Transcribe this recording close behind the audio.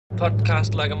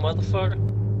Podcast like a motherfucker.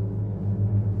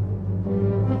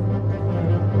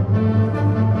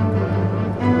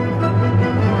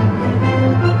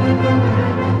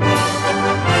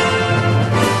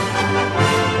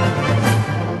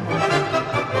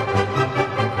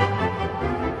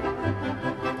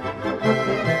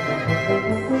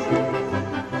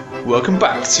 Welcome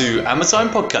back to Amatime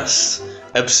Podcast,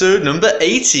 episode number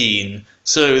 18.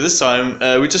 So this time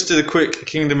we just did a quick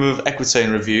Kingdom of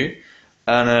Aquitaine review,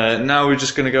 and now we're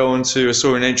just going to go on to a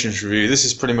Saurian Ancients review. This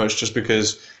is pretty much just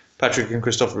because Patrick and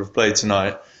Christopher have played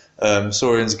tonight,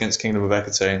 Saurians against Kingdom of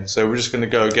Aquitaine. So we're just going to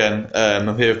go again.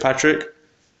 I'm here with Patrick.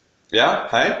 Yeah,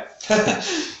 hi.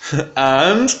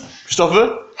 And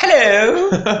Christopher.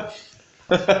 Hello.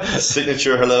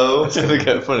 Signature hello. It's gonna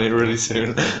get funny really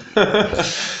soon.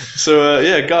 So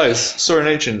yeah, guys, Saurian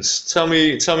Ancients. Tell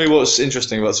me what's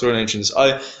interesting about Saurian Ancients.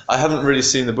 I haven't really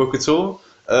seen the book at all.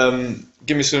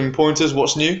 Give me some pointers.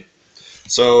 What's new?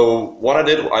 So what I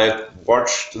did, I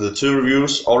watched the 2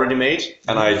 reviews already made,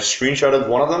 and I screenshotted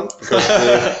one of them because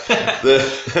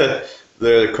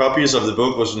the copies of the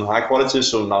book was in high quality,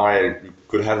 so now I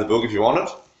could have the book if you wanted.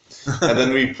 And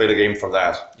then we played a game from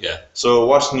that. Yeah. So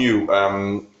what's new?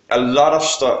 A lot of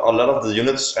stuff, a lot of the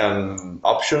units and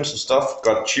options and stuff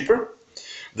got cheaper.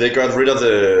 They got rid of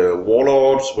the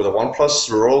warlords with a 1+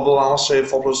 rerollable armor save,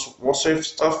 4+ war save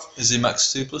stuff. Is he max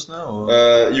 2+ now?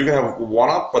 Or? You can have 1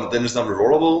 up, but then it's not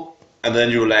rerollable. And then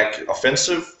you lack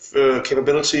offensive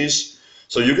capabilities.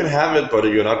 So you can have it, but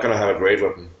you're not going to have a great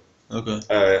weapon. Okay.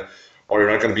 Or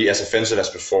you're not going to be as offensive as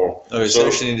before. Okay, so you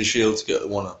actually need a shield to get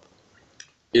 1 up.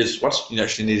 It's what? You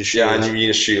actually need a shield. Yeah, and you need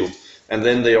a shield. And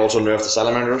then they also nerfed the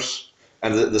salamanders.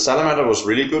 And the salamander was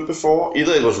really good before.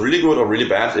 Either it was really good or really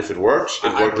bad. If it worked,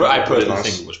 it worked. I really personally nice.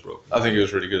 think it was broken. I think it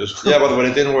was really good as well. Yeah, but when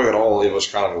it didn't work at all, it was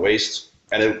kind of a waste.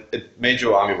 And it made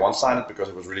your army one-sided because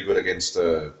it was really good against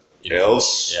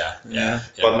elves. Yeah.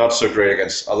 But not so great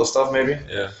against other stuff, maybe.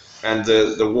 Yeah. And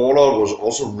the warlord was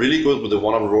also really good with the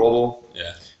 1 up rerollable.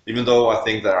 Yeah. Even though I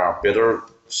think there are better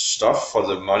stuff for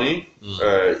the money.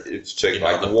 It's take You know,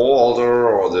 like the- the War Altar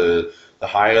or the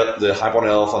Highborn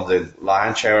Elf and the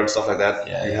Lion Chariot, stuff like that.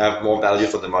 Yeah, you yeah. have more value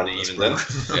for the money even then.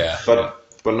 Yeah. But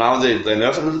now they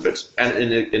nerfed a little bit, and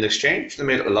in exchange they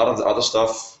made a lot of the other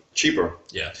stuff cheaper.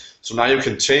 Yeah. So now you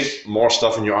can take more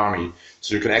stuff in your army.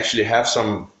 So you can actually have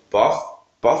some buff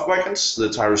wagons, the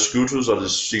Tyroscutus or the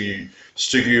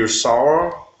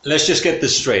Stygiusaur. Let's just get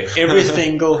this straight. Every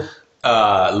single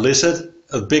lizard,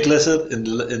 a big lizard in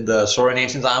the Saurian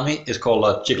Ancients army is called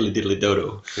a Jiggly Diddly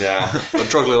Dodo. Yeah. But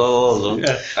chocolate.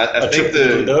 Yeah. I think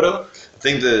Jiggly Dodo. I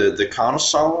think the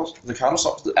Carnosaur,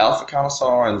 the Alpha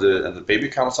Carnosaur and the Baby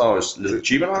Carnosaur is a little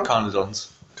cheaper now. Carnodons.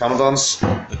 Carnodons.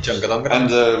 The Chungadonga. And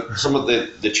some of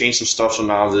they changed some stuff, so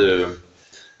now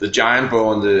the giant bow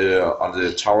on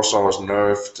the Taurosaur is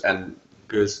nerfed, and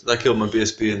Good. That killed my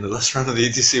BSB in the last round of the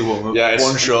ETC warm-up. yeah, it's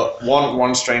One shot.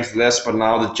 one strength less. But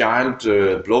now the giant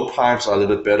blowpipes are a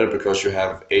little bit better because you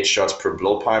have 8 shots per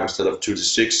blowpipe instead of 2 to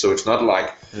 6. So it's not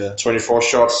like 24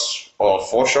 shots or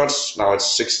 4 shots. Now it's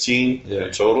 16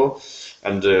 in total,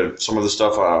 and some of the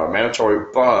stuff are mandatory,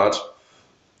 but.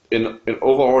 In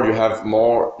overall, you have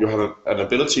more. You have an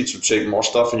ability to take more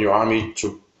stuff in your army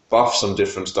to buff some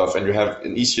different stuff, and you have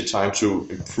an easier time to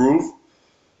improve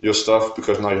your stuff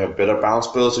because now you have better bounce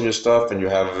builds in your stuff, and you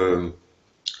have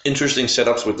interesting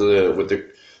setups with the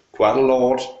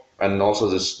Quadlord and also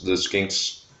the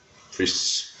Skinks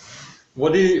priests.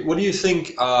 What do you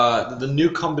think?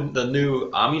 The new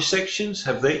army sections,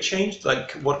 have they changed?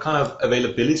 Like, what kind of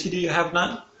availability do you have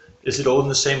now? Is it all in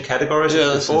the same categories Yeah,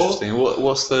 as that's before? interesting.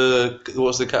 What's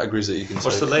the categories that you can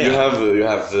What's take? the layout? You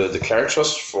have the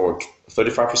characters for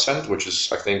 35%, which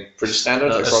is I think pretty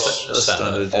standard across That's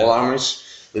standard. all armies.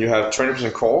 Then you have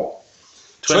 20% core.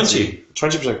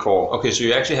 20% core. Okay, so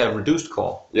you actually have reduced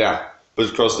core. Yeah,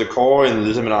 because the core in the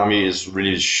Lithuanian army is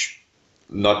really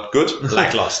not good.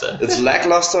 Lackluster. It's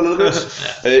lackluster a little bit.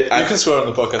 You can swear on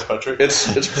the podcast, Patrick.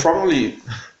 It's probably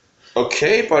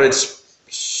okay, but it's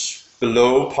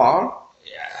below par.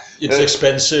 It's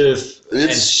expensive and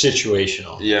it's-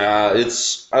 situational. Yeah,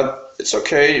 it's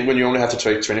okay when you only have to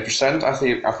take 20%.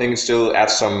 I think it still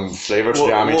adds some flavor to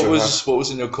the army. What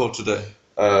was in your code today?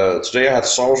 Today I had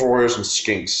Saurus Warriors and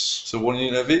Skinks. So 1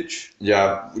 unit of each?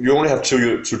 Yeah, you only have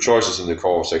two choices in the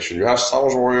core section. You have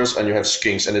Saurus Warriors and you have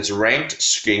Skinks, and it's ranked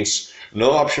Skinks.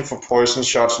 No option for poison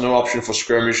shots, no option for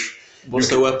skirmish. What's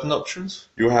the weapon options?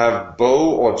 You have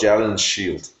bow or javelin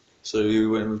shield. So you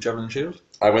went with Javelin Shield?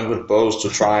 I went with bows to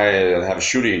try and have a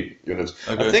shooting unit.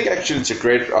 Okay. I think actually it's a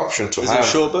great option to Is have. it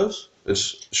short bows?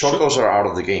 Short bows are out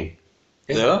of the game.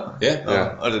 Yeah? Yeah.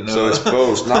 Yeah. I didn't know. So it's that.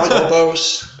 bows. Now All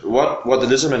bows. what the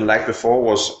Lizardman lacked before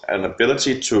was an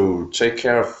ability to take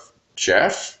care of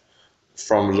Jeff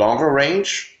from longer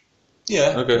range.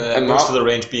 Yeah. Okay. And most now- of the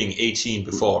range being 18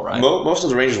 before, right? Most of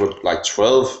the ranges were like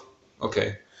 12,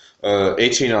 Okay.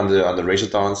 18 on the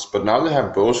Razordons, but now they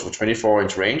have bows for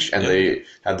 24-inch range, and they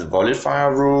have the volley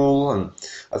fire rule, and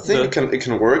I think it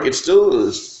can work. It's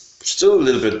still a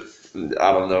little bit.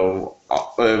 I don't know.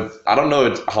 I don't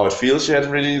know how it feels yet.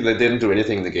 Really, they didn't do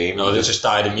anything in the game. No, they just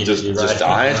died immediately, right? just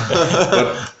died.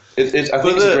 But I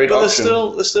think it's a great option.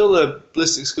 There's still a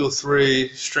ballistic skill 3,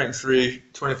 strength 3,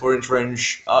 24-inch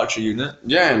range archer unit.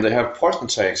 Yeah, and they have poison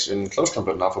attacks in close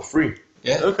combat now for free.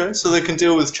 Yeah. Okay, so they can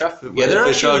deal with chaff. Yeah, they're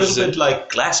if actually a charges little in. bit like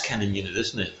glass cannon unit,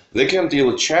 isn't it? They can deal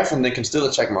with chaff, and they can still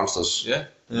attack monsters Yeah.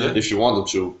 Yeah. if you want them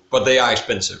to. But they are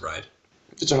expensive, right?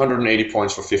 It's 180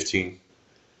 points for 15.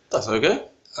 That's okay.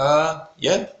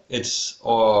 Yeah. It's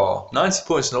 90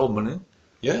 points in old money.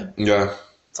 yeah. Yeah.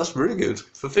 That's really good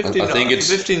for 15. I think it's-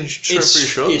 15 free shots.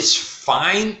 It's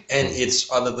fine, and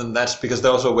it's other than that because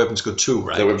they're also weapons good too,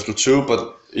 right? They're weapons for 2,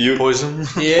 but you poison.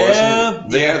 Yeah.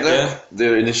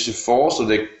 they're initiative 4, so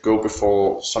they go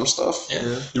before some stuff. Yeah.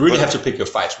 Yeah. You really But- have to pick your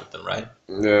fights with them, right?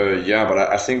 Yeah, but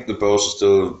I think the bows are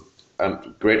still a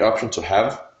great option to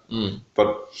have.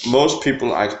 But most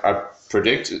people, I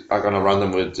predict, are gonna run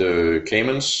them with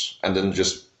Caymans and then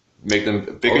just make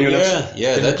them bigger units.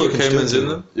 Yeah. Can That you you put can Caymans still in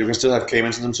do. them? You can still have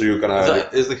Caymans in them, so you're gonna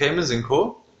Is the Caymans in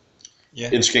core?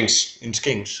 in skinks. In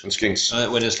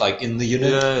skinks. When it's like in the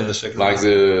unit, Yeah, in yeah. the second Like one.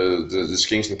 the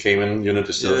skinks and Cayman unit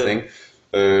is still Yeah. a thing.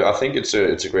 I think it's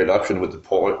a great option with the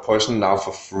poison now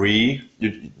for free.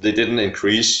 They didn't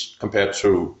increase compared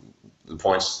to the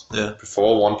points Yeah.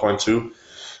 before 1.2,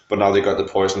 but now they got the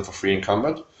poison for free in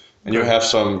combat. And you have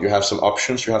some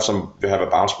options. You have a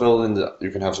bounce spell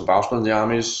you can have some bounce spell in the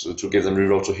armies to give them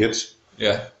reroll to hit,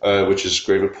 Yeah. which is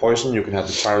great with poison. You can have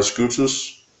the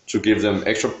Pyroscutus to give them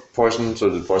extra poison, so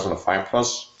the poison of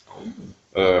 5+.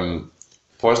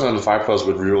 Poison on the 5+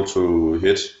 with reroll to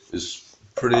hit is.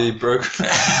 Pretty broken.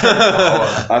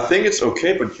 I think it's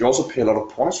okay, but you also pay a lot of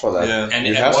points for that. Yeah. And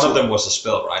You one have of to- them was a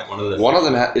spell, right? One of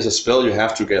them is a spell you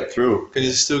have to get through. Can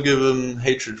you still give them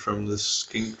hatred from the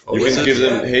skink? You is can it? give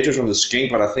them Yeah. hatred from the skink,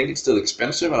 but I think it's still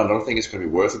expensive, and I don't think it's going to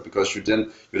be worth it because you're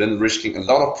then risking a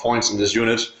lot of points in this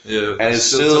unit. Yeah, And it's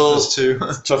still- toughness too.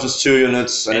 Toughest 2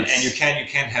 units, and, And you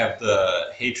can't have the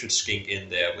hatred skink in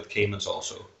there with Caymans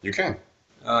also. You can.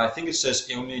 I think it says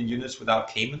only in units without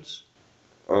Caymans.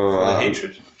 Uh, The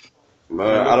hatred.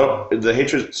 I don't. The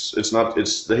hatred. It's not.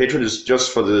 It's the hatred is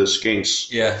just for the skinks.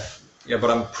 Yeah. But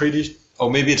I'm pretty. Oh,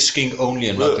 maybe it's skink only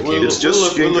and not the Caymans. It's just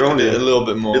skink look at only. it a little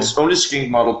bit more. It's only skink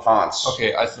model parts.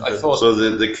 Okay, I thought. So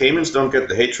the Caymans don't get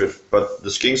the hatred, but the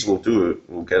skinks will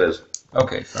get it.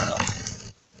 Okay, fair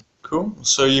enough. Cool.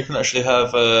 So you can actually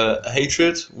have a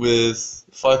hatred with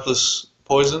 5+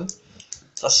 poison.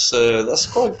 That's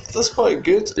quite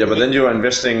good. Yeah, but then you're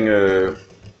investing.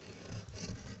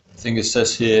 I think it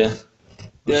says here.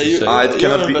 Yeah, you say? It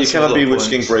cannot be. It investing a cannot lot be of with points.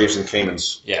 skink braves and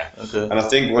Caymans. Yeah. Okay. And I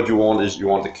think what you want is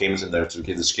the Caymans in there to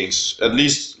give the skinks at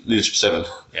least leadership 7,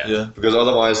 Yeah. because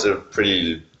otherwise they're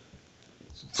pretty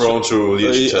prone to Are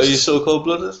leadership you, are you tests. still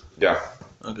cold-blooded? Yeah.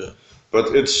 Okay.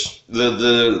 But it's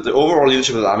the overall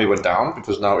leadership of the army went down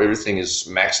because now everything is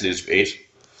max leadership 8.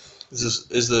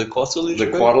 Is the quarter The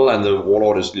leadership? Quaddle and the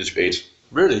Warlord is leadership 8.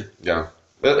 Really? Yeah.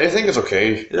 But I think it's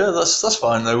okay. Yeah, that's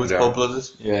fine though with Yeah. cold-blooded.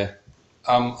 Yeah.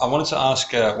 I wanted to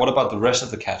ask, what about the rest of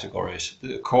the categories?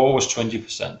 The core was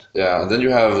 20%. Yeah, and then you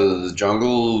have the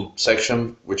jungle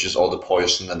section, which is all the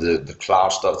poison and the cloud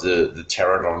stuff, the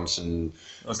pterodons and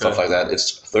stuff like that.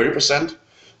 It's 30%.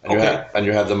 And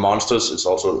you have the monsters, it's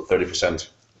also 30%.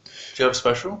 Do you have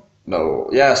special? No,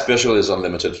 yeah, special is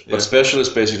unlimited. Yeah. But special is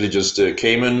basically just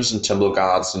Caymans and Temple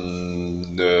Guards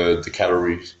and the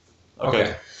cavalry.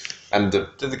 Okay. And Did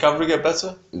the cavalry get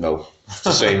better? no, it's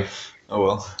the same. Oh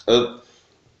well.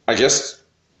 I guess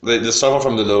they suffer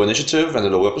from the low initiative and the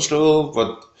low weapons level,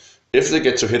 but if they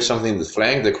get to hit something in the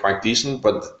flank, they're quite decent,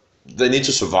 but they need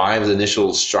to survive the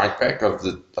initial strike back of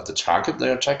the target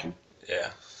they're attacking. Yeah.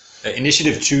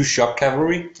 Initiative 2 shock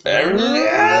cavalry.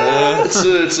 Yeah,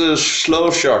 it's a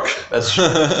slow shock. That's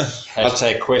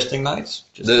hashtag questing knights.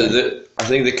 Just I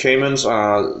think the Caymans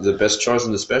are the best choice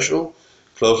in the special,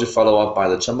 closely followed up by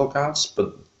the Temple Guards,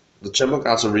 but the Temple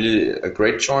Guards are really a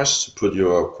great choice to put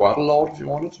your Quarter Lord if you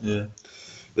want it. Yeah.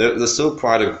 They're still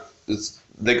quite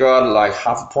they got like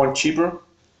half a point cheaper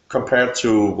compared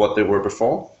to what they were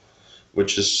before,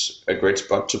 which is a great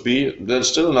spot to be. They're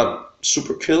still not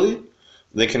super killy.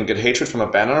 They can get hatred from a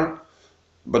banner,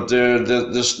 but they're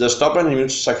stubborn immune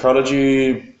to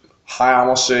psychology high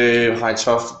armor save,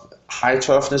 high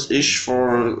toughness-ish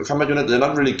for a combat unit. They're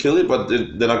not really killy, but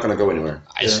they're not going to go anywhere.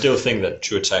 I still think that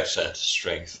 2 attacks at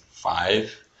strength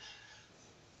 5,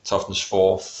 toughness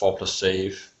 4, 4 plus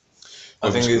save. I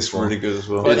think it's really good as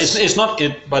well. But it's not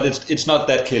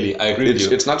that killy. I agree with you.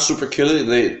 It's not super killy.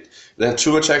 They have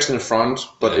 2 attacks in the front,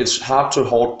 but it's hard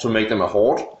to make them a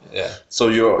horde. Yeah. So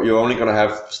you're only going to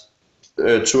have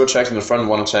 2 attacks in the front,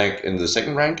 1 attack in the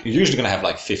second rank. You're usually going to have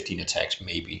like 15 attacks,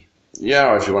 maybe.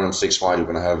 Yeah, or if you run them 6 wide, you're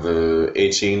going to have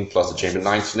 18 plus the champion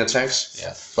 19 attacks.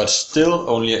 Yeah, but still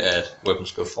only at weapon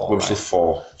skill 4. Weapon skill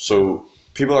 4. So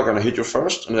people are going to hit you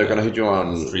first, and they're going to hit you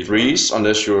on 3s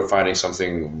unless you're fighting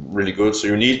something really good. So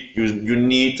you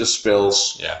need the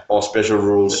spells or special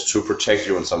rules to protect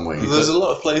you in some way. There's a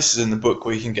lot of places in the book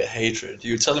where you can get hatred.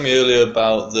 You were telling me earlier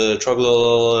about the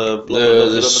Troglodon,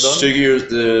 the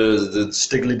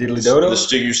Stiggly Diddly Dodo? The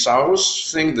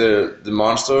Stegosaurus thing, the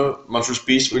monstrous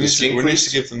beast with the skin We need to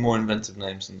give them more inventive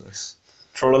names than this.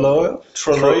 Trollolo?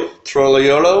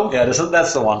 Trollolo? Yeah,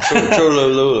 that's the one.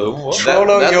 Trollolo. What?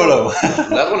 Trollolo.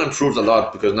 That one improved a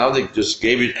lot because now they just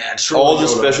gave it all the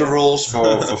special rules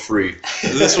for free.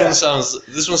 This one sounds like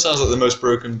the most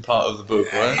broken part of the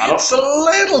book, right? It's a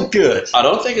little good. I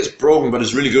don't think it's broken, but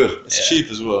it's really good. It's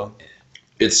cheap as well.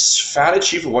 It's fairly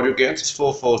cheap for what you get. It's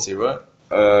 $4.40, right?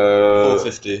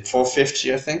 $4.50.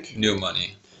 $4.50, I think. New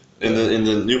money. In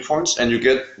the new points, and you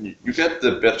get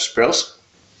the better spells.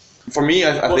 For me,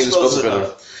 I think the spells are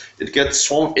better. It gets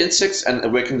Swarm of Insects and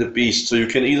Awaken the Beast, so you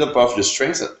can either buff your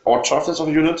strength or toughness of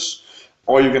units,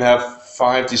 or you can have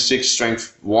 5d6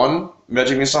 strength 1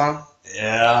 magic missile.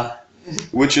 Yeah.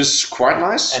 Which is quite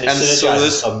nice. And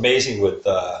it's amazing with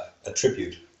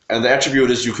attribute. And the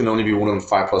attribute is you can only be wounded on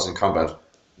 5+ in combat.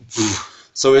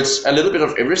 So it's a little bit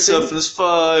of everything. Toughness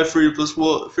 5, 3 plus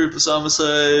armor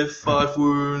save, 5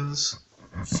 wounds.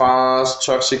 Fast,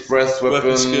 toxic breath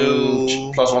weapon, skill,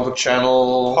 +1 per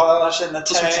channel.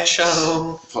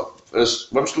 Channel.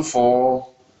 Weapon skill 4.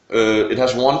 It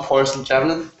has 1 poison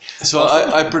javelin. So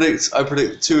I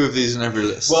predict 2 of these in every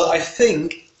list. Well, I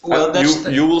think.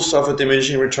 You will suffer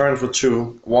diminishing returns with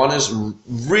 2. 1 is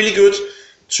really good.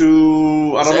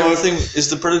 2, I don't know. Is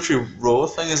the predatory raw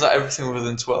thing? Is that everything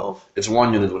within 12? It's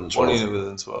 1 unit within 12. 1 unit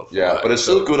within 12. Yeah, but it's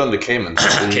still good on the Caimans.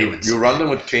 You run them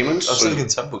with Caimans. I was thinking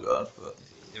Temple Guard, but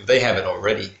if they have it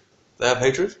already, they have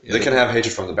hatred. They can have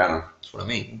hatred from the banner. That's what I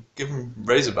mean. Give them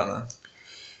Razor Banner.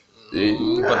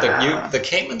 But the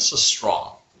Caimans are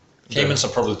strong. Caimans are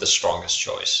probably the strongest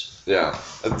choice. Yeah,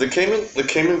 the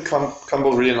Cayman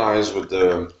combo really nice with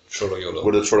the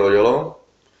Trollolo.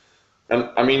 And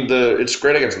I mean, it's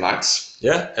great against knights.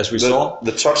 Yeah, as we saw.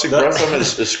 The toxic breath of it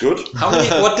is good.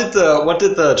 What did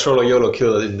the Trollolo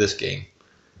kill in this game?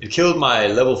 It killed my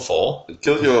level 4. It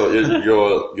killed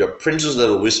your princess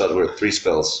level wizard with 3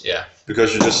 spells. Yeah.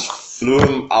 Because you just flew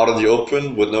him out of the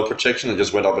open with no protection and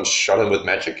just went up and shot him with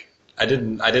magic. I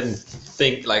didn't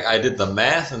think, like, I did the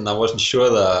math and I wasn't sure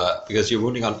because you're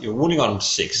wounding on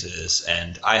 6s,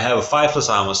 and I have a 5+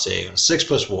 armor save and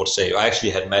 6+ ward save. I actually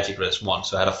had magic resist 1,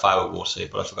 so I had a 5 ward save,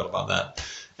 but I forgot about that.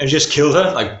 And you just killed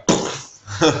her, like,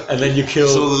 and then you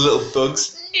killed all the little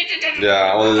bugs.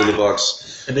 Yeah, all the little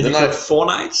bugs. And then you killed 4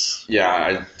 knights. Yeah,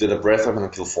 I did a breath up and I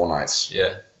killed 4 knights.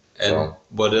 Yeah, and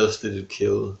what else did it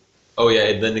kill? Oh yeah,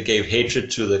 and then it gave hatred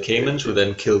to the Caimans, who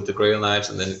then killed the Grail Knights,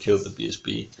 and then it killed the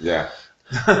BSB. Yeah.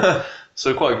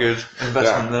 So quite good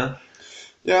investment there.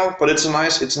 Yeah, but it's a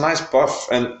nice buff,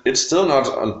 and it's still not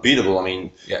unbeatable. I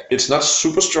mean, it's not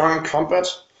super strong in combat.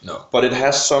 No. But it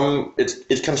has some.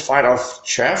 It can fight off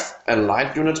chaff and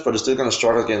light units, but it's still gonna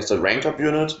struggle against a ranked up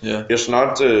unit. Yeah. It's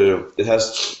not. It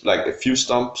has like a few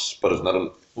stumps, but it's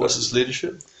not. What's its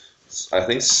leadership? I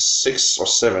think 6 or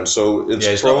 7. So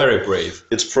it's not very brave.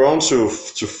 It's prone to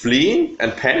fleeing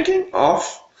and panicking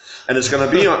off, and it's gonna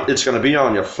be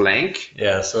on your flank.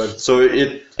 Yeah. So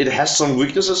it has some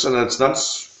weaknesses, and it's not.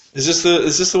 Is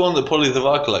this the one that Polly the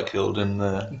Varkalak killed in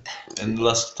the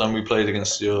last time we played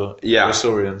against your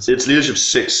Saurians? It's leadership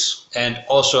 6. And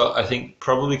also, I think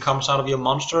probably comes out of your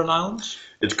monster allowance.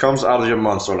 It comes out of your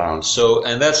monster allowance. So,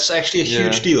 and that's actually a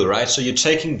huge deal, right? So you're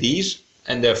taking these,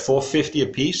 and they're 450 a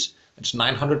piece. It's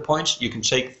 900 points. You can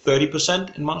take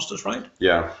 30% in monsters, right?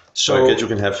 Yeah. So I guess you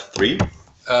can have 3.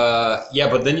 Yeah,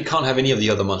 but then you can't have any of the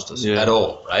other monsters at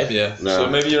all, right? Yeah. No. So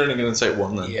maybe you're only going to take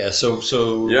 1 then. Yeah.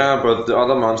 So. Yeah, but the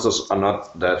other monsters are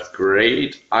not that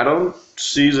great. I don't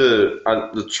see the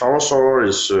Charosaur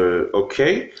is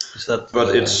okay. Is that?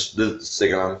 But it's the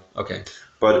second one. Okay.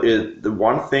 But the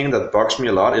one thing that bugs me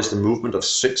a lot is the movement of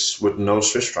 6 with no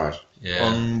Swift Stride. Yeah.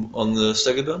 On the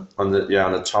Stegodon? On the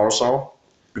Charosaur,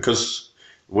 because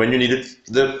when you need it,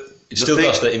 It still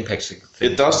does the impact thing.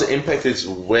 It does the impact hits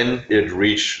when it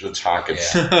reach the target.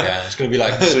 Yeah, it's gonna be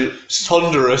like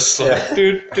Thunderous. Like,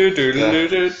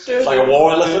 it's like a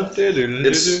war elephant.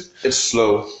 It's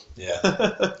slow. Yeah,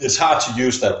 it's hard to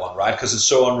use that one, right? Because it's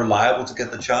so unreliable to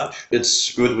get the charge.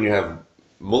 It's good when you have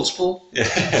multiple.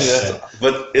 Yeah.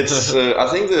 But it's I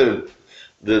think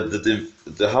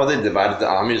the how they divided the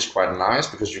army is quite nice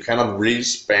because you cannot really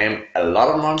spam a lot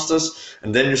of monsters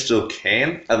and then you still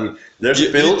can. I mean, there's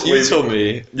build. You told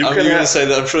me. I'm going to say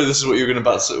that. I'm sure this is what you're going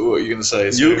to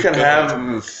say. So you can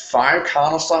have 5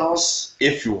 counter stars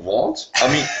if you want. I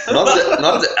mean,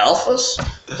 not the alphas,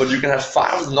 but you can have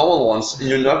 5 of the normal ones, and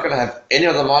you're not going to have any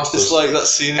other monsters. It's like that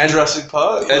scene in Jurassic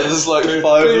Park. and There's like 5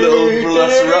 little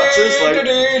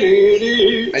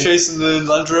velociraptors like chasing the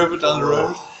Land Rover down the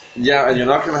road. Yeah, and you're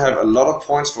not going to have a lot of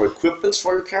points for equipments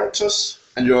for your characters,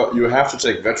 and you have to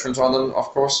take veterans on them, of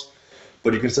course,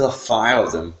 but you can still have 5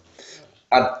 of them.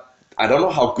 I don't know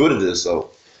how good it is though.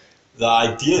 The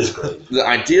idea is great. The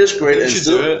idea is great, You and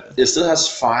should it still has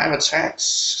 5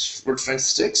 attacks with strength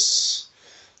 6.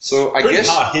 So I pretty guess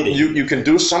hard hitting. you can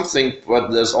do something,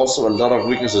 but there's also a lot of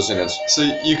weaknesses in it. So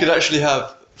you could actually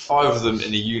have 5 of them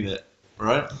in a unit,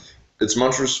 right? It's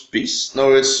monstrous beasts.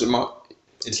 No, it's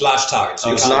large targets.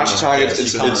 it's large targets.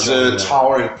 It's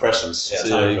towering presence. Yeah, So,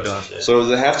 towering you presence, can't. yeah. So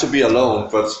they have to be alone,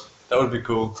 but That would be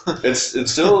cool.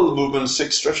 it's still movement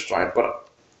 6 stretch stride. But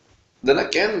then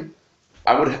again,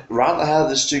 I would rather have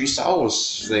this Sticky Star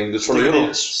Wars thing, the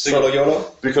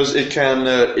Trollo, because it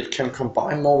can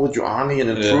combine more with your army and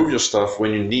improve your stuff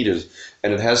when you need it,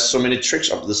 and it has so many tricks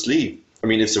up the sleeve. I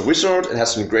mean, it's a wizard. It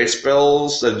has some great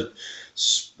spells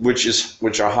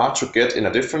which are hard to get in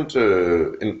a different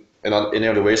in any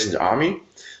other ways in the army.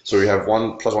 So you have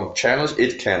 1+1 challenge.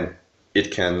 It can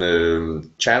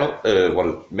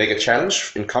make a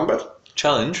challenge in combat.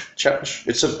 Challenge?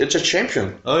 It's a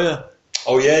champion. Oh yeah.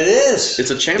 Oh yeah, it is.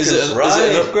 It's a champion. Is it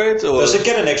an upgrade? Or? Does it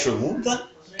get an extra wound then?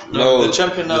 No. The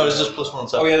champion now is just +1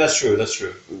 attack. Oh yeah, that's true. That's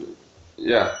true.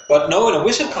 Yeah. But no, in a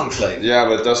wizard conclave. Yeah,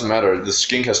 but it doesn't matter. The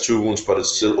skink has 2 wounds, but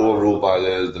it's still overruled by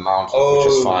the mount, which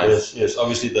is 5. Yes,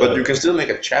 obviously. But you can still make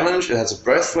a challenge. It has a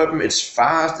breath weapon. It's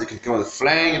fast. It can go with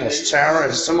flank. It has terror. It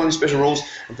has so many special rules.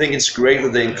 I think it's great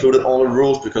that they included all the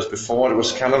rules because before it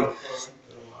was kind of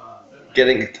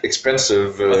getting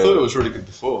expensive. I thought it was really good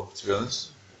before, to be honest.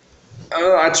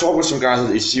 I talked with some guys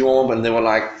at EC Warm, and they were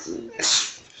like,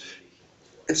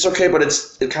 "It's okay, but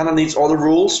it kind of needs all the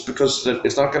rules because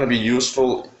it's not going to be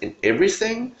useful in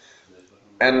everything."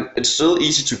 And it's still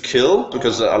easy to kill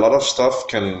because a lot of stuff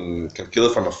can kill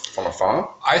it from afar.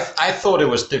 I thought it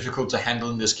was difficult to handle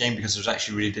in this game because it was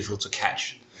actually really difficult to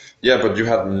catch. Yeah, but you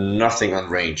have nothing on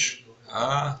range.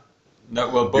 No,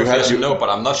 well, both yes and no, but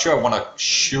I'm not sure I want to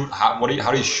shoot. How do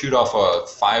you shoot off a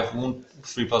 5 wound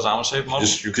 3+ armor save model?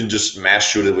 You can just mass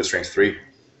shoot it with strength 3.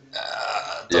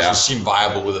 Doesn't seem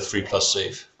viable with a 3+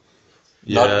 save.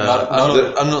 Yeah,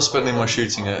 I'm not spending my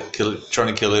shooting at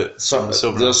trying to kill it.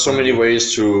 There's so many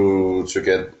ways to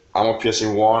get armor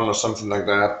piercing 1 or something like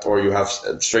that, or you have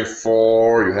strength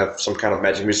 4. You have some kind of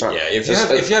magic missile. Yeah, if you have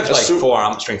like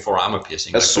strength 4 armor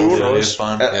piercing, as soon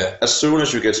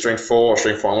as you get strength 4 or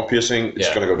strength 4 armor piercing, it's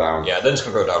gonna go down. Yeah, then it's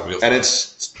gonna go down real fast. And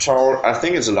it's tower. I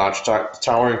think it's a large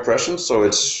towering presence, so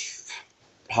it's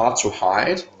hard to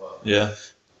hide. Yeah.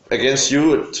 Against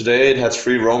you today, it had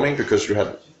free roaming because you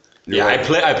had.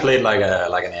 I played like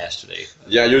an ass today.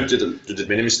 Yeah, you did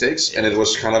many mistakes, and it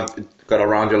was it got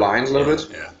around your lines a little bit.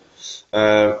 Yeah.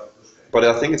 But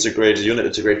I think it's a great unit.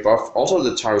 It's a great buff. Also,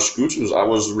 the Tyroscutus, I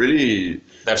was really.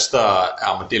 That's the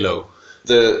armadillo.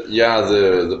 The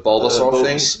Bulbasaur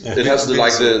thing. It has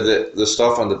the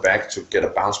stuff on the back to get a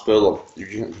bounce spell. Or you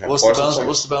can have What's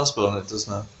the bounce spell on it? Does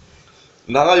now?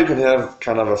 Now you can have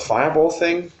kind of a fireball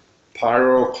thing,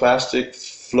 pyroclastic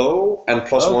flow, and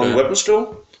 +1 weapon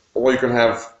skill. Or you can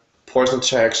have poison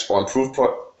attacks or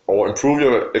improve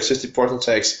your existing poison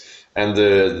attacks, and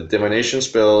the divination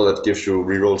spell that gives you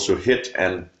reroll to hit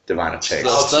and divine attacks.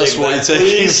 That's what you're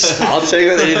taking. I'll take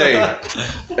it any day.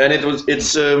 And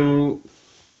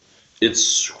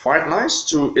it's quite nice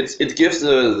to it gives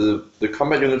the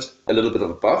combat unit a little bit of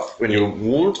a buff when you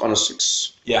wound on a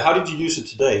 6. Yeah, how did you use it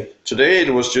today? Today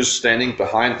it was just standing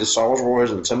behind the Star Wars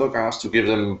Warriors and the Temple Guards to give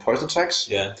them poison attacks.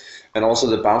 Yeah. And also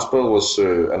the bounce spell was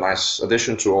a nice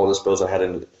addition to all the spells I had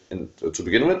in to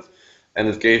begin with, and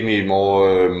it gave me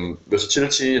more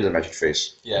versatility in the magic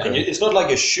phase. Yeah, and it's not like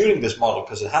you're shooting this model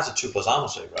because it has a 2+ armor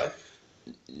save, right?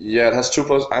 Yeah, it has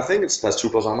 2+. I think it has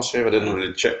 2+ armor save. I didn't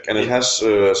really check, and it has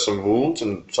some wounds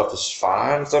and toughness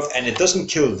 5 and stuff. And it doesn't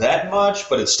kill that much,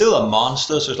 but it's still a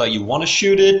monster. So it's like you want to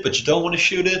shoot it, but you don't want to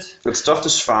shoot it. It's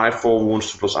toughness 5, 4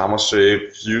 wounds, 2+ armor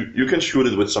save. You can shoot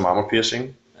it with some armor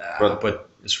piercing, But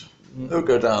it's, It'll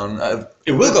go down.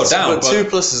 it will go down. But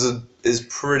 2+ is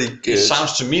pretty good. It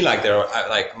sounds to me like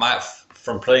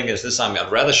from playing against this army,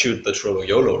 I'd rather shoot the Trollo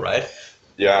YOLO, right?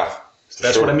 Yeah.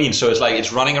 That's what I mean. So it's like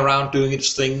it's running around doing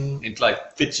its thing. It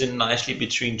like fits in nicely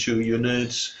between 2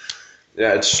 units.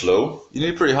 Yeah, it's slow. You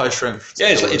need pretty high strength. Yeah,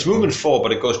 it's movement 4,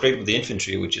 but it goes great with the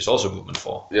infantry, which is also movement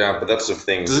 4. Yeah, but that's the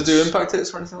thing. Does it do impact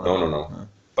hits or anything like that? No.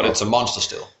 But it's a monster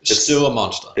still. It's still a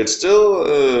monster. It's still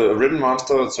a ridden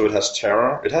monster, so it has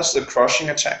terror. It has the crushing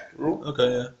attack rule,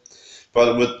 Okay, yeah.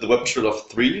 but with the weapon skill of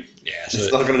 3, Yeah, it's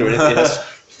so not going to do anything. It has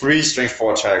 3 strength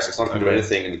 4 attacks. It's not going to do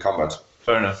anything in combat.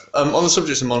 Fair enough. On the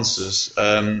subject of monsters,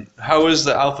 how is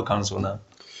the Alpha Council now?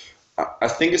 I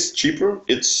think it's cheaper.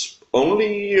 It's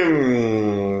only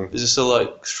Is it still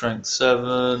like strength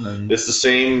 7 and it's the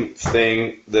same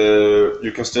thing.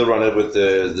 You can still run it with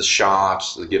the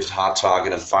shards that gives hard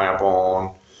target and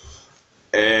fireborn.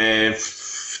 And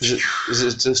is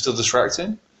it still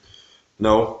distracting?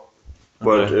 no,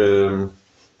 but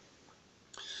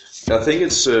I think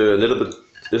it's a little bit.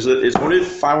 It's only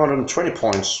 520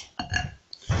 points.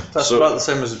 That's So- about the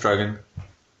same as the dragon.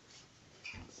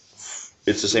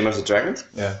 It's the same as the dragon.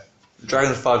 Yeah. The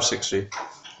dragon's 560.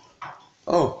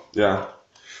 Oh, yeah.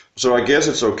 So I guess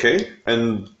it's okay,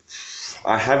 and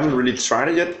I haven't really tried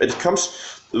it yet. It comes.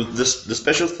 The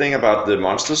special thing about the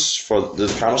monsters for the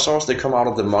Carnosaurs, they come out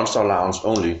of the monster allowance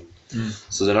only,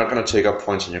 so they're not going to take up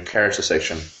points in your character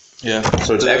section. Yeah.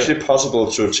 So it's actually possible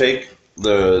to take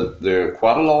the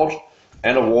Quadalord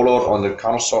and a Warlord on the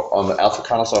Carnosaur, on the Alpha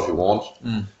Carnosaur if you want,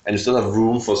 and you still have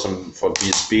room for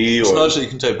BSB It's or nice that you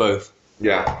can take both.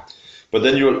 yeah. But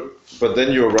then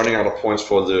you're running out of points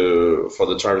for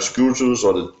the Tyroscultus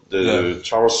or the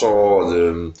Taurosaur or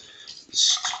the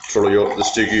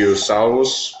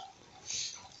Stygiosaurus.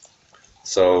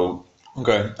 So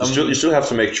Okay. you still have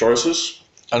to make choices.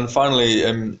 And finally,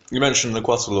 you mentioned the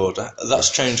Quattlelord. That's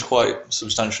changed quite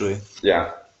substantially.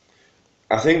 Yeah.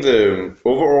 I think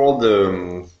overall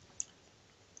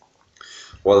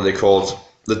what are they called?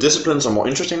 The disciplines are more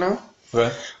interesting now.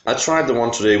 Okay. I tried the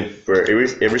one today where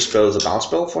every spell is a bounce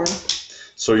spell for him.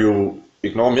 So you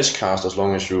ignore miscast as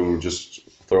long as you just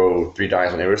throw 3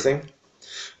 dice on everything.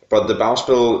 But the bounce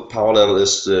spell power level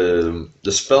is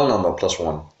the spell number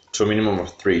 +1 to a minimum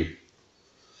of 3.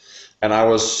 And I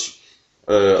was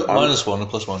 -1 or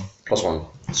 +1? +1.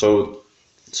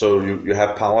 So you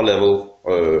have power level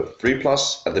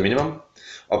 3+ at the minimum,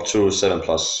 up to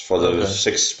 7+ for the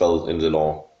 6 spell in the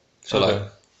lore. So like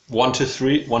 1 to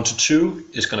 2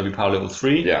 is going to be power level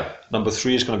 3. Yeah. Number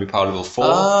 3 is going to be power level 4.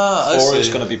 Ah, I 4 is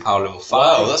see. going to be power level 5.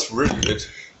 Wow, that's really good.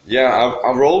 Yeah,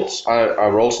 I rolled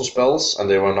some spells, and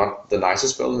they were not the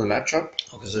nicest spells in the matchup.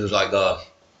 Because it was like the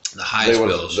high They were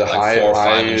spells, the like 4,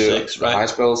 5, and 6, the right? high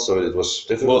spells, so it was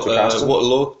difficult to cast them. What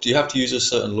law? Do you have to use a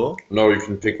certain law? No, you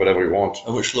can pick whatever you want.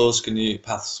 And which laws can you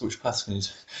Which paths can you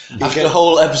use? After the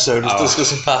whole episode of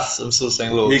discussing paths, I'm still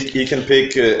saying laws. He can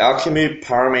pick alchemy,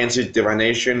 pyromancy,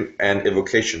 divination, and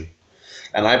evocation.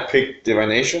 And I picked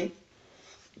divination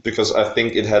because I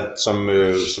think it had some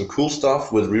cool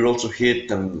stuff with reroll to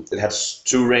hit, and it had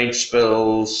 2 range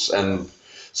spells and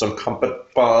some combat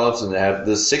buffs, and it had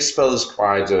the 6 spell is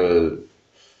quite.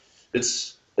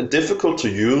 It's difficult to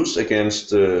use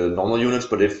against normal units,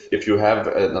 but if you have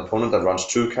an opponent that runs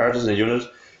 2 characters in a unit,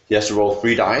 he has to roll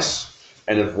 3 dice,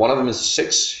 and if one of them is a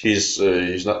 6,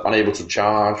 he's not unable to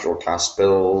charge or cast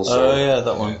spells. Oh yeah,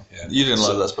 that one. Yeah. You didn't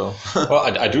like that spell. Well,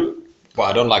 I do. Well,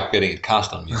 I don't like getting it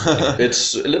cast on me.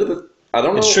 It's a little bit. I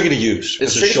don't know. It's tricky to use.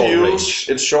 It's a tricky short to use. range.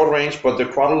 It's short range, but the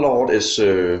Quadalord is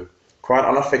quite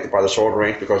unaffected by the short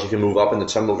range because he can move up in the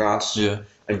Temple Guards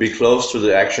and be close to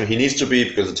the action. He needs to be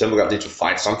because the Temple Guards need to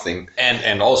fight something.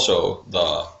 And also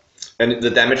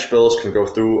the damage spells can go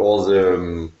through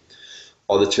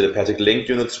all the telepathic link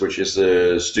units, which is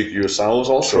the Stygiosaurus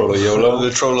also. Trollo-YOLO. The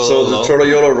Trollo. So the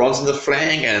Trollo-YOLO runs in the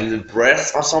flank and the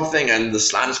breath or something, and the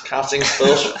slime is casting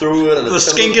spells through it. And the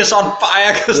skink is on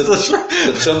fire because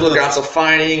the Temple Guards are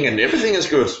fighting, and everything is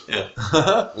good. yeah.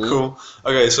 Cool.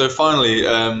 Okay, so finally,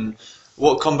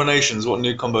 what combinations, what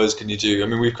new combos can you do? I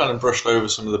mean, we've kind of brushed over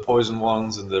some of the poison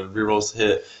ones and the rerolls to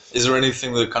hit. Is there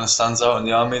anything that kind of stands out in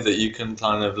the army that you can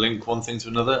kind of link one thing to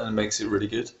another and makes it really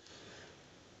good?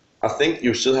 I think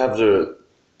you still have the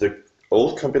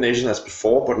old combination as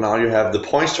before, but now you have the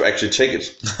points to actually take it.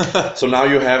 So now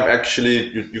you have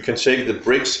you can take the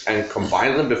bricks and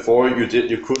combine them. Before you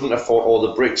couldn't afford all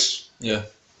the bricks. Yeah.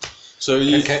 So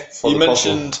you for the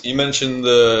mentioned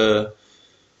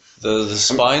the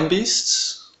spine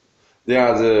beasts.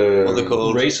 Yeah, What are they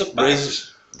called?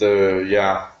 Razorbacks.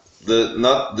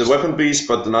 Not the weapon beast,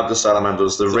 but not the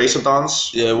salamanders. The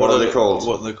Razordons. Yeah, what are they called?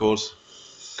 What are they called?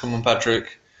 Come on,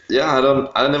 Patrick. Yeah,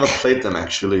 I never played them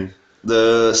actually.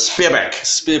 The spearback.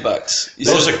 Spearbacks.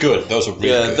 Those are good. Those are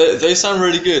really good. They sound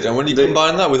really good, and when you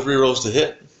combine that with rerolls to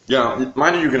hit. Yeah,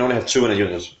 mind you can only have 2 in a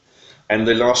unit, and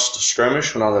they lost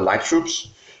skirmish when other light troops,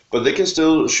 but they can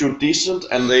still shoot decent,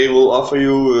 and they will offer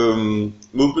you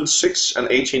movement 6 and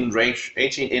 18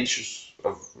 inches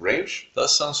of range. That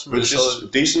sounds really which solid. is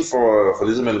decent for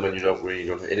this element when you don't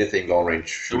have anything long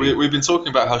range. So we've been talking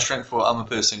about how strength 4 armor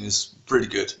piercing is pretty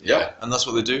good. Yeah. And that's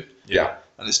what they do. Yeah.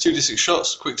 And it's 2d6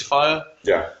 shots, quick to fire.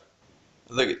 Yeah.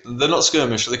 They're not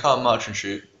skirmish, so they can't march and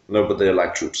shoot. No, but they're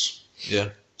light troops. Yeah.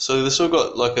 So they've still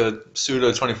got like a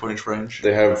pseudo 24-inch range.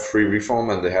 They have free reform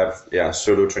and they have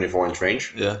pseudo 24-inch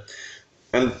range. Yeah.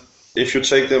 And if you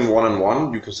take them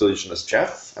 1-on-1, you can still use them as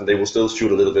chaff, and they will still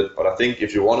shoot a little bit. But I think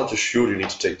if you wanted to shoot, you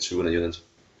need to take 2 in a unit.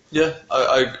 Yeah,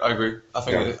 I agree. I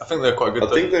think they're quite good.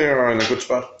 I think they are in a good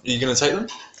spot. Are you gonna take them?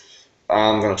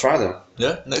 I'm gonna try them.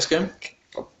 Yeah. Next game.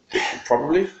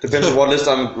 Probably depends on what list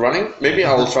I'm running. Maybe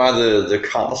I will try the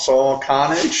Carnosaur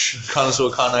Carnage.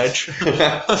 Carnosaur Carnage.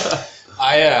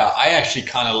 I actually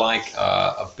kind of like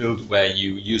a build where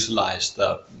you utilize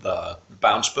the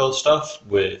bounce build stuff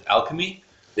with alchemy.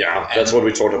 Yeah, that's what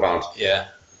we talked about. Yeah.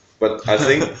 But I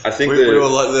think we all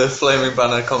like the flaming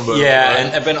banner combo. Yeah,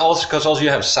 right? and then also you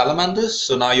have salamanders,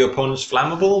 so now your opponent's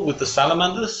flammable with the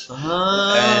salamanders,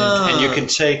 and you can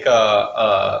take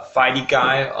a fighty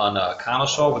guy on a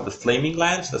Carnosaur with the flaming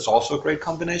lance. That's also a great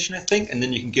combination, I think. And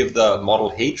then you can give the model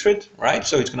hatred, right?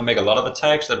 So it's going to make a lot of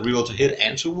attacks that reroll to hit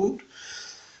and to wound.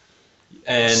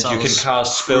 And you can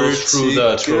cast spells through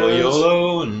the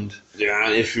Trollolo, and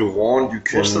if you want, you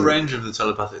can. What's the range of the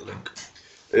telepathic link?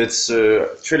 It's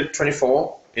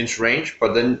 24-inch range,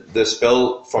 but then the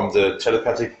spell from the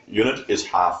telepathic unit is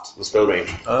halved, the spell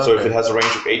range. So if it has a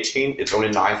range of 18, it's only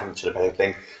 9 from the telepathic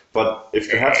link. But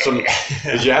if you have some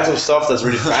stuff that's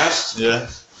really fast, you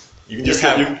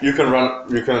can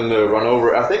run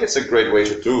over. I think it's a great way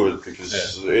to do it because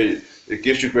it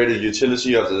gives you greater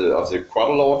utility of the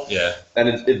Quadlord. Yeah. And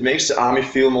it makes the army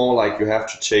feel more like you have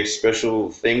to take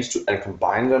special things and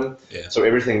combine them. Yeah. So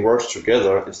everything works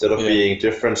together instead of being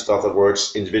different stuff that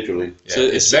works individually. Yeah, so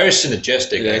it's very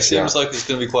synergistic. Yeah, it seems like it's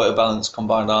going to be quite a balanced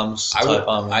combined arms type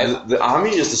army. The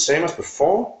army is the same as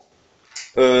before,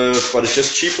 but it's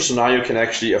just cheaper, so now you can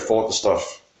actually afford the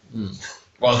stuff.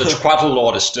 Well, the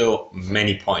Quadlord is still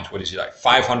many points. What is he like?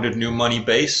 500 new money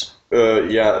base?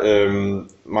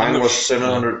 Mine was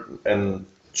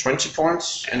 720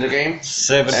 points in the game.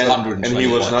 720 and he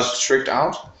was points. not tricked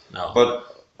out. No. But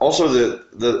also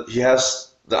he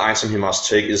has the item he must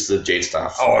take is the Jade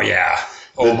Staff. Oh yeah.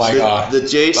 Oh my god. The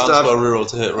Jade Bounce Staff. spell reroll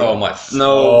to hit, right? Oh my.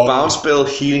 No, bounce spell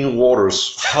Healing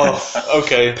Waters.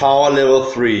 Okay. Power level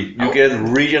 3. You get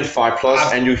Radiant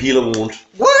 5+, and you heal a wound.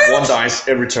 What? 1 dice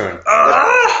every turn.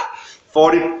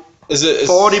 40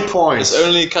 points. It's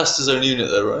only caster's own unit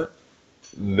though, right?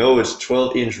 No, it's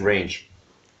 12-inch range.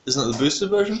 Isn't that the boosted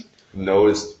version?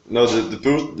 No, the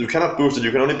boost. You cannot boost it.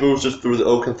 You can only boost it through the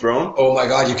Oaken Throne. Oh my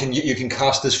god, you can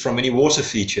cast this from any water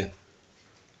feature.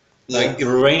 Like the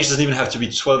range doesn't even have to be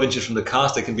 12 inches from the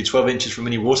cast, it can be 12 inches from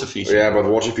any water feature. Yeah, but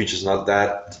water features not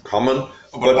that common.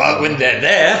 But when they're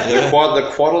there, the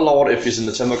Quadlord, if he's in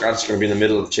the Temple Guards, is going to be in the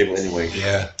middle of the table anyway.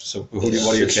 Yeah. So what do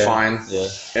you It's care? fine. Yeah.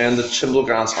 And the Temple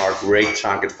Guards are a great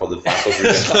target for the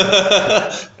Fastest.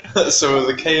 So are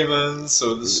the Caimans,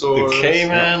 so the swords. The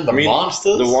Cayman, the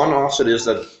monsters. The one offset is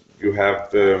that you have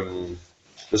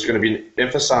there's going to be an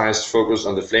emphasized focus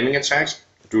on the flaming attacks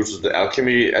due to the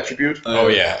alchemy attribute. Oh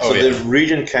yeah. So the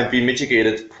region can be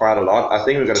mitigated quite a lot. I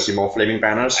think we're going to see more flaming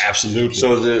banners. Absolutely.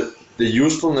 So the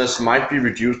usefulness might be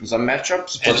reduced in some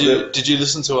matchups. But Did you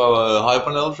listen to our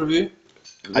Hyper Elves review?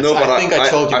 No, but I think I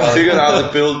told you I about figured it. out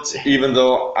the build, even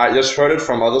though I just heard it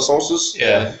from other sources.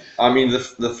 Yeah. I mean,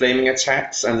 the flaming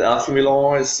attacks and the alchemy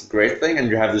law is a great thing, and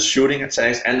you have the shooting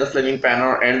attacks and the flaming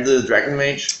banner and the dragon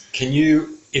mage. Can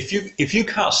you, if you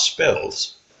cast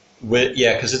spells with,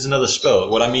 because it's another spell.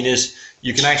 What I mean is,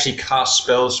 you can actually cast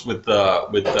spells with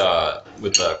the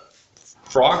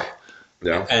frog,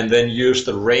 and then use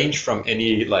the range from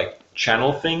any like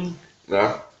channel thing,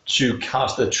 to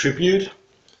cast a tribute.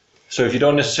 So if you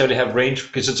don't necessarily have range,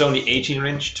 because it's only 18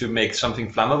 range to make something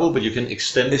flammable, but you can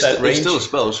extend that range. It's still a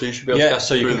spell, so you should be able to cast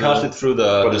so you can cast it through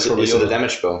the. But it's a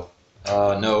damage spell.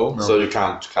 No. So you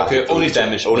can't Okay, hit only those.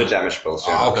 damage Only spells. damage spells.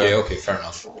 Yeah. Okay, fair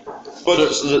enough. But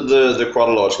the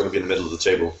Quadalor is going to be in the middle of the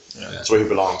table. Yeah. That's where he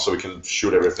belongs, so we can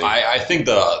shoot everything. I think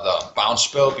the bounce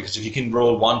spell, because if you can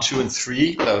roll 1, 2, and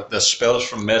 3, the spells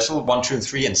from metal 1, 2, and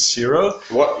 3, and 0.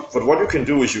 What you can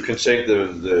do is you can take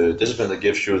the discipline that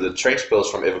gives you the trait spells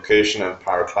from evocation and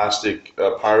pyromancy,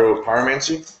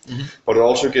 but it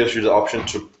also gives you the option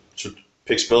to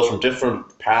pick spells from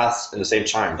different paths in the same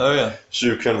time. Oh yeah. So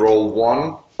you can roll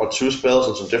 1 or 2 spells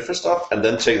and some different stuff, and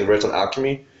then take the rest on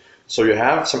alchemy. So you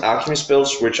have some alchemy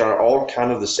spells which are all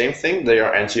kind of the same thing. They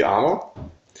are anti-armor.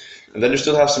 And then you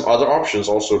still have some other options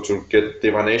also to get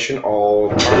divination or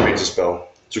pyromancy spell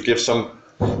to give some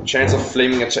chance of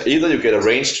flaming attack. Either you get a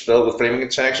ranged spell with flaming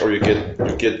attacks, or you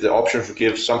get the option to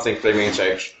give something flaming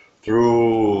attacks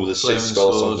through the 6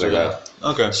 spells, something like that.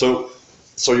 Okay. So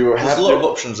you have There's a lot of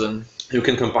options then. You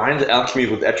can combine the alchemy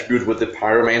with attribute with the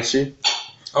pyromancy.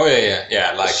 Oh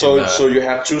yeah. Like So you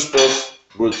have 2 spells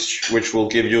which will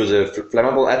give you the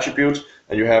flammable attribute,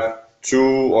 and you have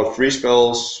 2 or 3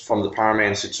 spells from the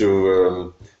pyromancy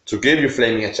to give you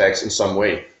flaming attacks in some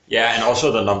way. Yeah, and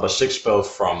also the number 6 spell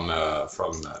from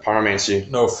Pyromancy.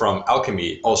 No, from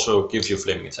alchemy also gives you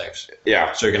flaming attacks.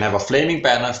 Yeah. So you can have a flaming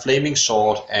banner, flaming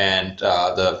sword, and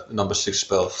the number 6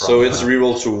 spell from. So it's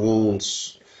reroll to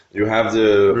wounds. You have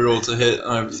the Reroll to hit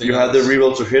and everything. You have the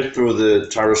reroll to hit through the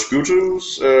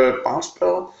Tyroscutus bounce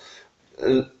spell,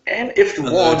 and if you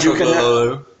want, you can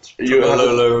have. You have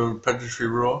Lolo predatory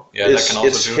roar. Yeah, that can also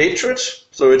it's do. hatred,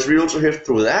 so it's reroll to hit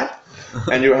through that.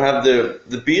 And you have the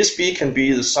BSB can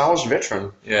be the Saurus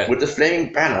veteran with the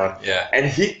flaming banner, and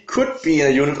he could be in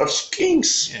a unit of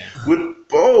skinks with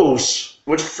bows.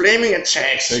 With flaming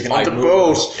attacks So you can, on like, the move,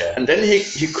 bows, yeah. and then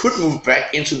he could move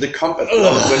back into the combat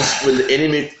when the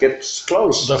enemy gets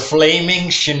close. The flaming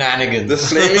shenanigans. The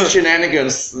flaming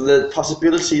shenanigans, the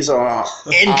possibilities are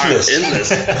Endless.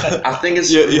 endless. I think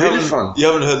it's You really haven't fun. you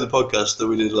haven't heard the podcast that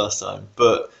we did last time,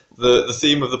 but the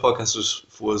theme of the podcast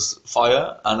was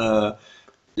fire, and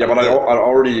Yeah, but I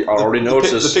already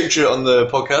noticed. the picture on the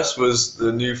podcast was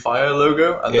the new Fire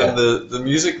logo, and Yeah. then the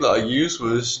music that I used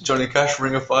was Johnny Cash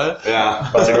 "Ring of Fire." Yeah,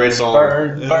 that's a great song.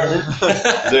 Burn.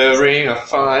 The Ring of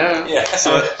Fire. Yeah.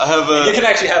 So I have You can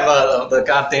actually have the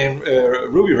goddamn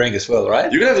ruby ring as well,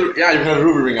 right? You can have you can have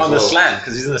Ruby Ring as On well. the slant,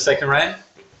 because he's in the second rank.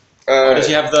 Or does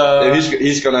he have the?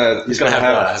 He's gonna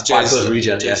have. Bypass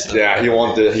regen. Yes. Yeah, he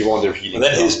want the healing. And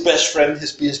then spell. his best friend,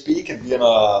 his BSB, can be an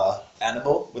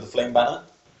animal with a flame banner,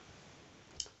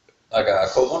 like a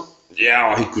cold one Yeah,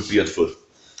 or he could be on foot.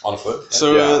 on foot.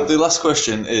 So the last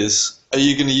question is: are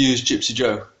you going to use Gypsy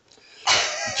Joe?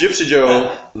 Gypsy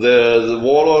Joe, the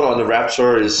warlord on the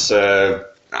Raptor is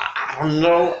I don't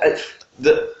know.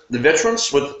 The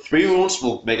veterans with 3 wounds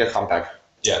will make a comeback.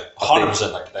 Yeah,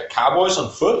 100%. Like cowboys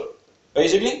on foot,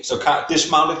 basically. So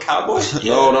dismounted cowboys.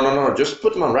 No. Just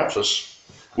put them on Raptors.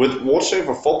 With ward save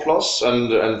of 4+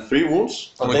 and 3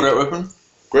 wounds. On a great weapon?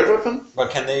 Great weapon.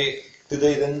 But can they? Do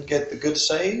they then get the good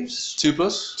saves? 2+?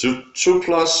 2+,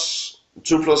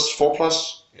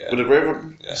 4+ Yeah. with a great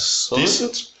weapon. Yeah. Solid.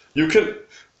 Decent. You can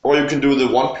do the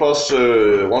 1+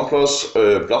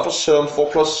 Bluffer's Helm,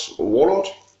 4+ Warlord.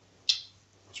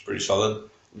 It's pretty solid.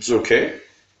 It's okay.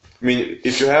 I mean,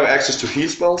 if you have access to heal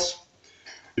spells,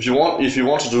 if you want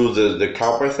to do the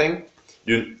cowboy thing,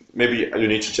 you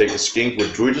need to take the skink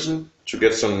with druidism to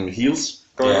get some heals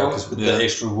going Yeah, on. because with the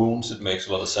extra wounds, it makes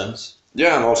a lot of sense.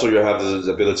 Yeah, and also you have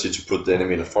the ability to put the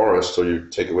enemy in a forest, so you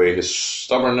take away his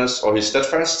stubbornness or his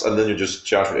steadfast, and then you just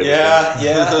charge with everything.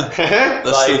 Yeah.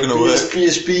 That's still gonna work.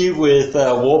 PSP with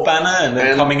War Banner, and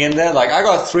then coming in there like, I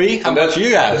got 3. How much you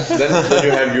got? then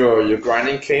you have your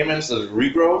grinding caimans that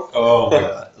regrow. Oh my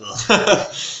god.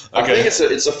 I think it's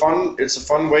a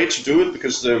fun way to do it,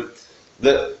 because the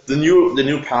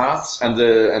new paths and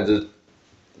the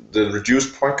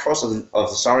reduced point cost of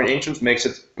the Saurian Ancients makes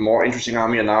it a more interesting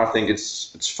army, and now I think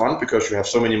it's fun because you have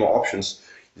so many more options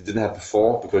you didn't have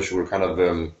before, because you were kind of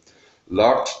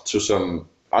locked to some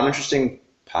uninteresting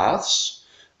paths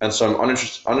and some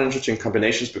uninteresting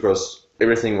combinations because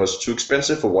everything was too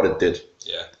expensive for what it did.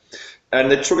 Yeah. And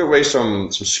they took away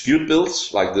some skewed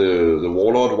builds, like the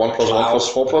Warlord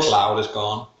 1+1+4+. The cloud is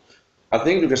gone. I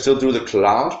think you can still do the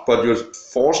cloud, but you're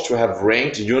forced to have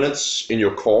ranked units in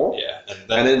your core. Yeah.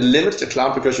 And it limits the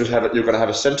cloud because you're going to have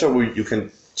a center where you can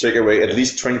take away at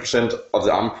least 20% of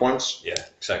the armor points. Yeah,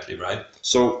 exactly right.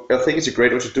 So I think it's a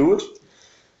great way to do it.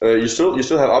 You still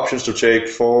have options to take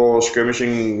 4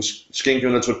 skirmishing skink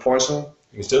units with poison.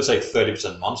 You can still take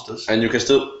 30% monsters. And you can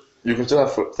still have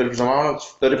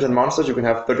 30% monsters. You can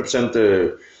have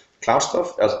 30% cloud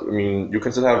stuff. I mean, you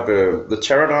can still have the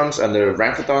pterodons and the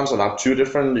ramphrodons are now 2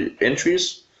 different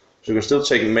entries. So you can still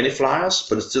take many flyers,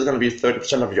 but it's still going to be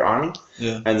 30% of your army.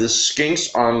 Yeah. And the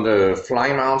skinks on the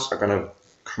flying mounts are going to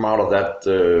come out of that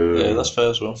Yeah, that's fair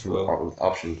as well.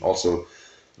 option also.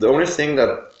 The only thing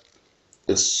that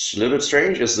is a little bit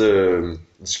strange is the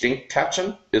skink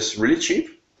captain is really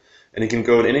cheap. And he can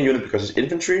go in any unit because he's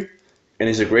infantry, and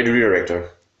he's a great redirector.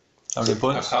 How many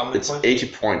points? How many It's points? 80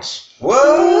 points.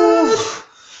 Whoa!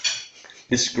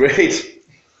 It's great.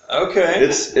 Okay.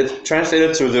 It's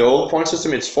translated to the old point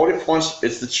system. It's 40 points.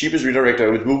 It's the cheapest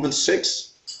redirector with movement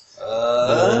 6.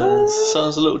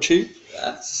 Sounds a little cheap.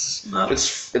 That's not.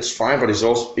 It's fine, but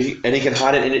he can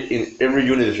hide it in every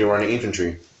unit if you're running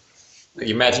infantry.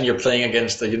 Imagine you're playing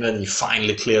against the unit and you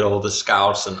finally cleared all the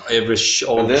scouts and every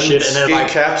all And the then shit, and then skink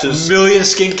like captains- million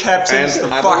skink captains the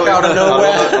I fuck don't know- out of nowhere.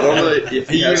 I don't know if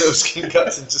A he unit of has, skin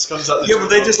captain just comes out. Yeah, but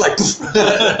they just like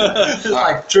it's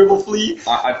like triple fleet.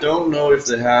 I don't know if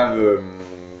they have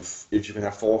if you can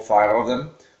have 4 or 5 of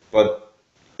them, but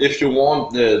if you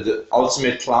want the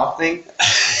ultimate cloud thing,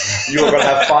 you're gonna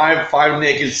have five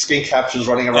naked skin captains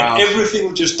running around. And everything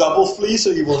will just double flee, so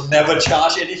you will never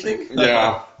charge anything.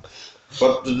 Yeah,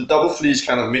 but the double fleet is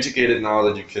kind of mitigated now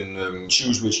that you can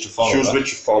Choose which to follow. choose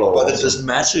which you follow. But it doesn't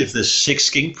matter if there's 6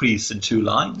 skink priests in 2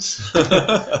 lines.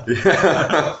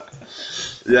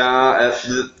 Yeah,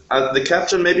 the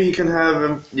captain maybe he can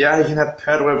have he can have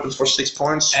paired weapons for 6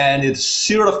 points. And it's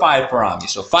 0 to 5 per army,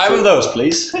 so 5 of those,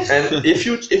 please. And if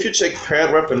you take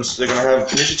paired weapons, they're gonna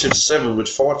have initiative 7 with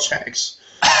 4 attacks.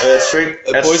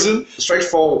 Poison? Straight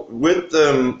 4 with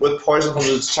poison from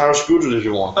the Tyroscutus if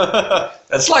you want.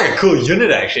 That's like a cool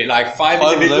unit, actually. Like 5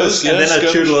 of individuals, those, and yeah, then a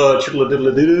skirmish.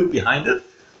 chudla behind it.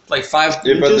 Like 5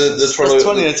 Yeah, but ninjas. That's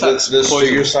 20 attacks. The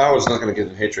Poison. Stegosaurus is not gonna get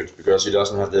in hatred because he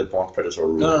doesn't have the Born Predator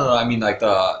rule. No, I mean like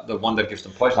the one that gives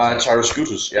them poison.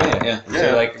 Tyroscutus, Yeah.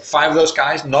 So like 5 of those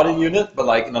guys, not in unit, but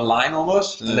like in a line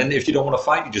almost. And then if you don't want to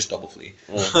fight, you just double flee.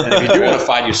 And if you do want to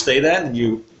fight, you stay there and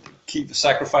you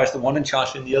sacrifice the one and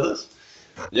charge in the others.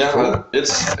 Yeah, but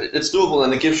it's doable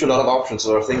and it gives you a lot of options.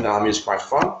 So I think the army is quite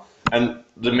fun. And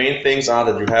the main things are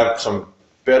that you have some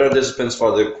better disciplines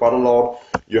for the Quadlord.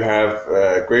 You have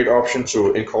a great option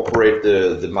to incorporate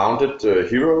the mounted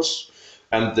heroes,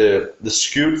 and the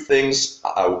skewed things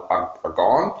are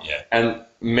gone. Yeah. And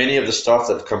many of the stuff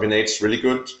that combinates really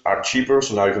good are cheaper.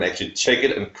 So now you can actually take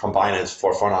it and combine it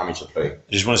for a fun army to play.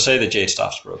 I just want to say the J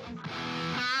staff's broken.